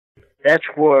That's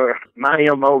where my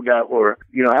MO got where,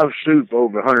 I was sued for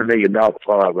over $100 million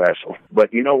while I wrestled.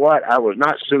 But you know what? I was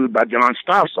not sued by John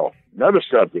Stossel. Another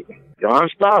subject. John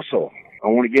Stossel. I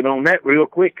want to get on that real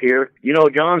quick here.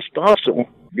 John Stossel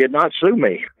did not sue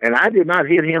me, and I did not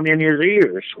hit him in his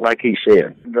ears, like he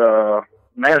said. The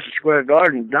Madison Square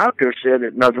Garden doctor said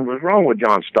that nothing was wrong with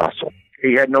John Stossel.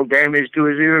 He had no damage to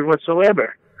his ears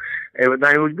whatsoever.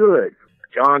 Everything was good.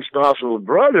 John Stossel's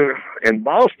brother in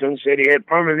Boston said he had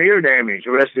permanent ear damage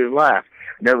the rest of his life.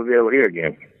 Never be able to hear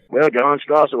again. Well, John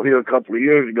Stossel here a couple of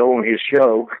years ago on his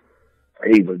show,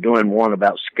 he was doing one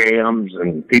about scams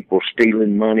and people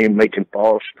stealing money and making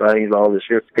false things, all this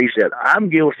here. He said, I'm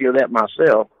guilty of that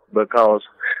myself because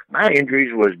my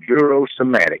injuries was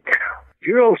jurosomatic.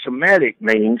 Jurosomatic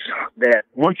means that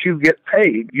once you get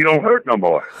paid, you don't hurt no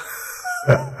more.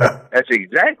 That's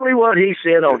exactly what he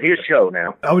said on his show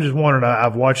now. I was just wondering,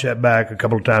 I've watched that back a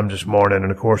couple of times this morning,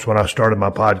 and of course, when I started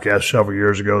my podcast several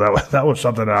years ago, that was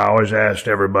something I always asked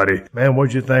everybody. Man,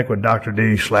 what'd you think when Dr.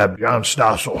 D slapped John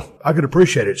Stossel? I could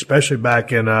appreciate it, especially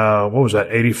back in,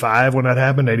 85 when that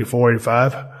happened, 84,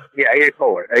 85? Yeah,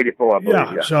 84, I believe.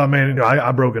 Yeah. So,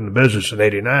 I broke into business in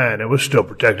 89. It was still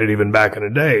protected even back in the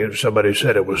day. If somebody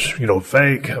said it was,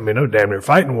 fake, no damn near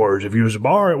fighting words. If you was a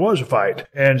bar, it was a fight.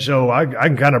 And so I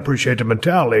can kind of appreciate the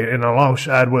mentality. And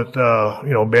alongside with,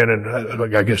 being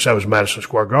in, I guess that was Madison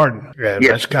Square Garden. And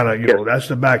that's kind of, that's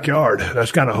the backyard.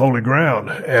 That's kind of holy ground.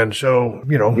 And so,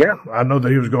 I know that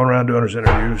he was going around doing his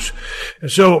interviews. And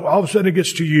so all of a sudden it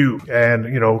gets to you. And,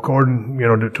 according,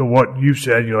 to what you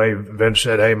said, Vince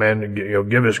said, hey, man,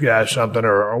 give this guy something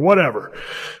or whatever.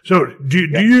 So do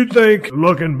you think,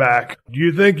 looking back, do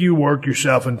you think you worked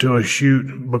yourself into a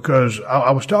shoot? Because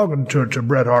I was talking to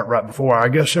Bret Hart right before. I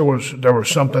guess there was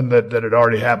something that had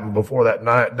already happened before that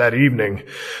night, that evening,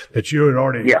 that you had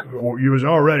already, you was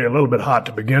already a little bit hot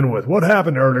to begin with. What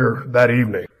happened earlier that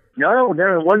evening? No,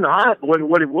 it wasn't hot. What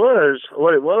it was,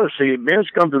 see, Vince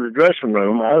come to the dressing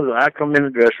room. I come in the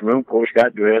dressing room, of course,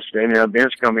 got dressed, and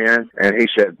Vince come in, and he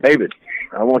said, David,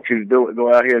 I want you to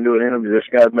go out here and do an interview. This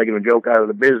guy's making a joke out of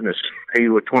the business. He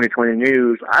was 2020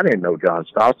 News. I didn't know John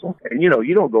Stossel. And, you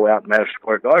don't go out in Madison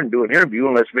Square Garden and do an interview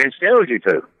unless Vince tells you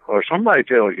to, or somebody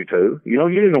tells you to. You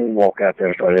didn't walk out there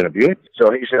and start interviewing.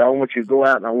 So he said, I want you to go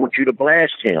out and I want you to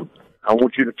blast him. I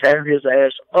want you to tear his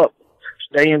ass up.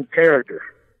 Stay in character.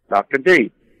 Dr.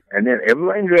 D. And then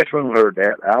everybody in the dressing room heard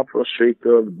that. Alpha,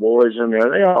 Seeker, the boys in there,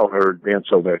 they all heard Vince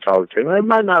over there talking to him. They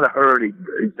might not have heard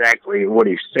exactly what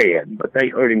he said, but they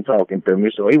heard him talking to me.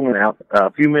 So he went out.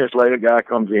 A few minutes later, a guy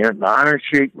comes in. The Iron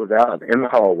Sheik was out in the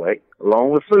hallway,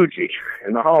 along with Fuji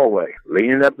in the hallway,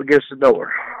 leaning up against the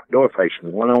door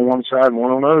facing, one on one side and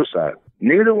one on the other side.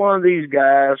 Neither one of these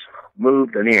guys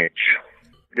moved an inch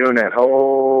during that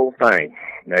whole thing.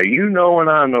 Now, and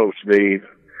I know, Steve,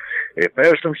 if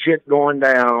there's some shit going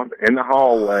down in the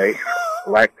hallway,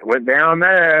 like went down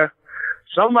there,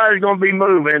 somebody's going to be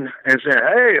moving and saying,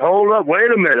 hey, hold up,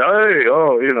 wait a minute, hey,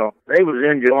 they was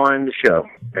enjoying the show.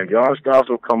 And John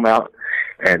Stossel come out,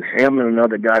 and him and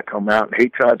another guy come out, and he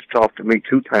tried to talk to me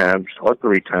 2 times or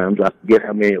 3 times. I forget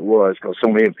how many it was because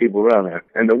so many people around there.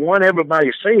 And the one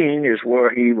everybody's seen is where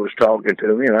he was talking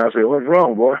to me, and I said, what's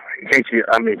wrong, boy? Can't you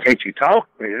talk?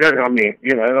 He said,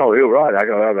 you're right. I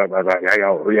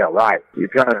go, yeah, right.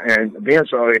 And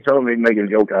Vince already told me he's making a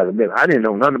joke out of it. I didn't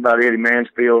know nothing about Eddie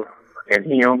Mansfield and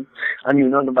him. I knew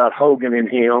nothing about Hogan and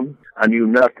him. I knew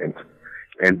nothing.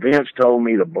 And Vince told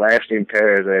me to blast him,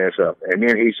 tear his ass up. And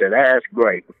then he said, that's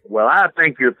great. Well, I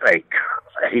think you're fake.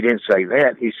 He didn't say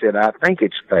that. He said, I think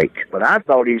it's fake. But I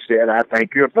thought he said, I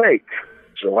think you're fake.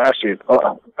 So I said,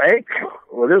 fake?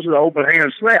 Well, this is an open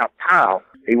hand slap. Pow.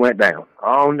 He went down.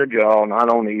 On the jaw, not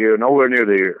on the ear, nowhere near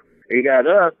the ear. He got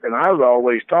up, and I was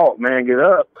always taught, man, get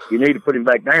up. You need to put him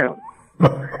back down.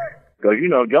 Because,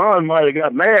 John might have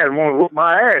got mad and wanted to whoop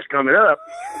my ass coming up.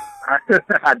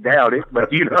 I doubt it,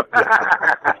 but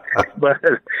but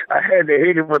I had to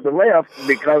hit him with the left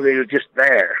because he was just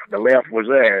there. The left was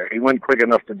there. He wasn't quick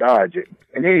enough to dodge it.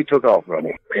 And then he took off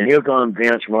running. And here comes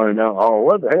Vince running down. Oh,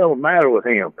 what the hell is the matter with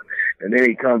him? And then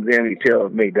he comes in and he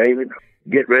tells me, David,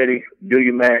 get ready, do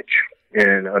your match.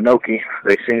 And Inoki,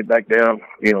 they sent it back down,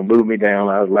 moved me down.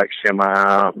 I was like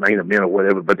main event or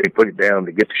whatever, but they put it down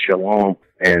to get the show on.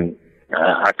 And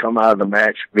I come out of the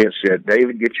match. Vince said,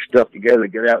 David, get your stuff together,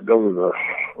 get out, go to the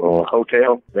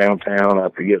hotel downtown. I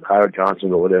forget, Howard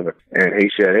Johnson or whatever. And he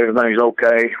said, everything's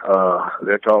okay.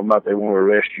 They're talking about they want to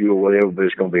arrest you or whatever, but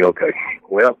it's going to be okay.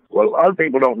 Well, what a lot of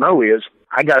people don't know is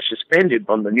I got suspended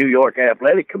from the New York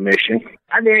Athletic Commission.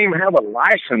 I didn't even have a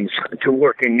license to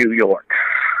work in New York.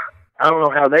 I don't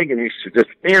know how they can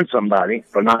suspend somebody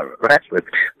for not wrestling.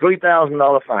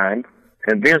 $3,000 fine,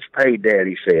 and Vince paid that,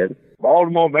 he said.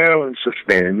 Baltimore, Maryland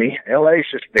suspended me. L.A.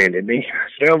 suspended me.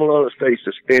 Several other states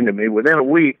suspended me. Within a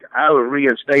week, I was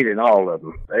reinstated, all of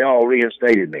them. They all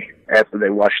reinstated me after they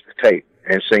watched the tape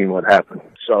and seen what happened.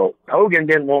 So Hogan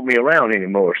didn't want me around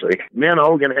anymore, see. Me and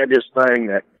Hogan had this thing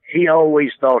that he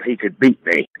always thought he could beat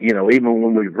me, you know, even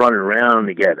when we were running around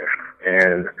together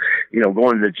and, you know,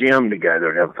 going to the gym together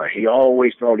and everything. He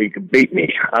always thought he could beat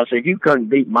me. I said, you couldn't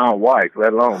beat my wife,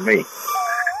 let alone me.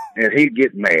 And he'd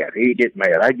get mad.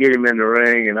 I'd get him in the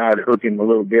ring, and I'd hook him a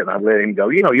little bit, and I'd let him go.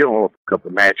 You know, you don't want to fuck up the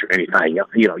match or anything.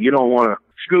 You know, you don't want to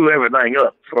screw everything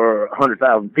up for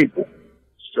 100,000 people.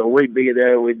 So we'd be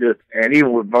there, we'd do, and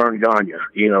even with Vern Gagne,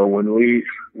 you know, when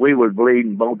we were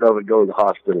bleeding, both of us go to the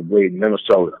hospital bleeding,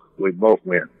 Minnesota. We both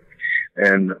went.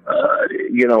 And,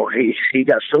 you know, he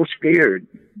got so scared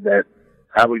that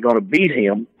I was going to beat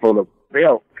him for the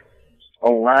belt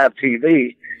on live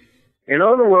TV. In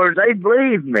other words, they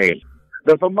believed me.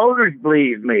 The promoters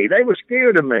believed me. They were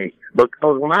scared of me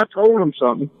because when I told them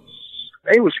something,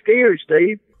 they were scared,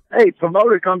 Steve. Hey,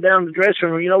 promoter come down to the dressing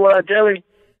room. You know what I tell him?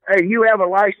 Hey, you have a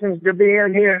license to be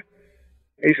in here?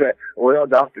 He said, well,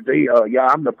 Dr. D, yeah,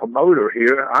 I'm the promoter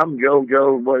here. I'm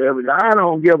Joe, whatever. I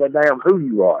don't give a damn who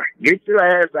you are. Get your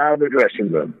ass out of the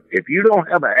dressing room. If you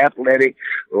don't have an athletic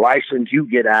license, you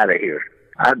get out of here.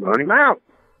 I'd run him out.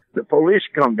 The police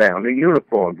come down in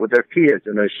uniform with their kids,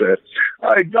 and they said,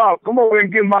 hey, Doc, come over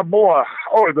and give my boy an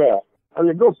autograph. I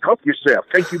said, go cuff yourself.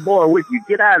 Take your boy with you.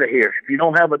 Get out of here. If you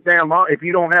don't have an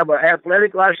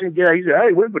athletic license, get out. He said,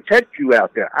 hey, we protect you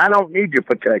out there. I don't need your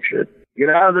protection. Get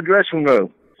out of the dressing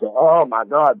room. So, oh, my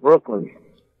God, Brooklyn.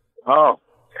 Oh,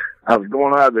 I was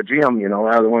going out of the gym, you know,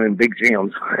 out of one of them big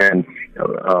gyms, and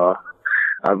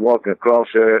I was walking across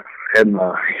there, had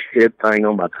my head thing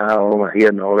on my towel on my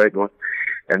head and all that going.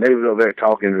 And they was over there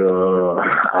talking to,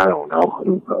 I don't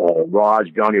know,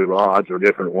 Johnny Rods or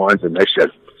different ones, and they said,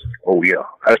 oh, yeah,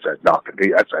 that's that Dr.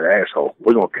 D, that's that asshole.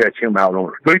 We're going to catch him out on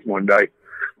the street one day.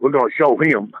 We're going to show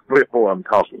him 3 or 4 of them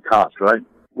talking cops, right?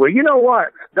 Well, you know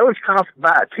what? Those cops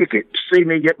buy a ticket to see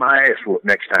me get my ass whooped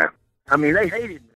next time. I mean, they hated me.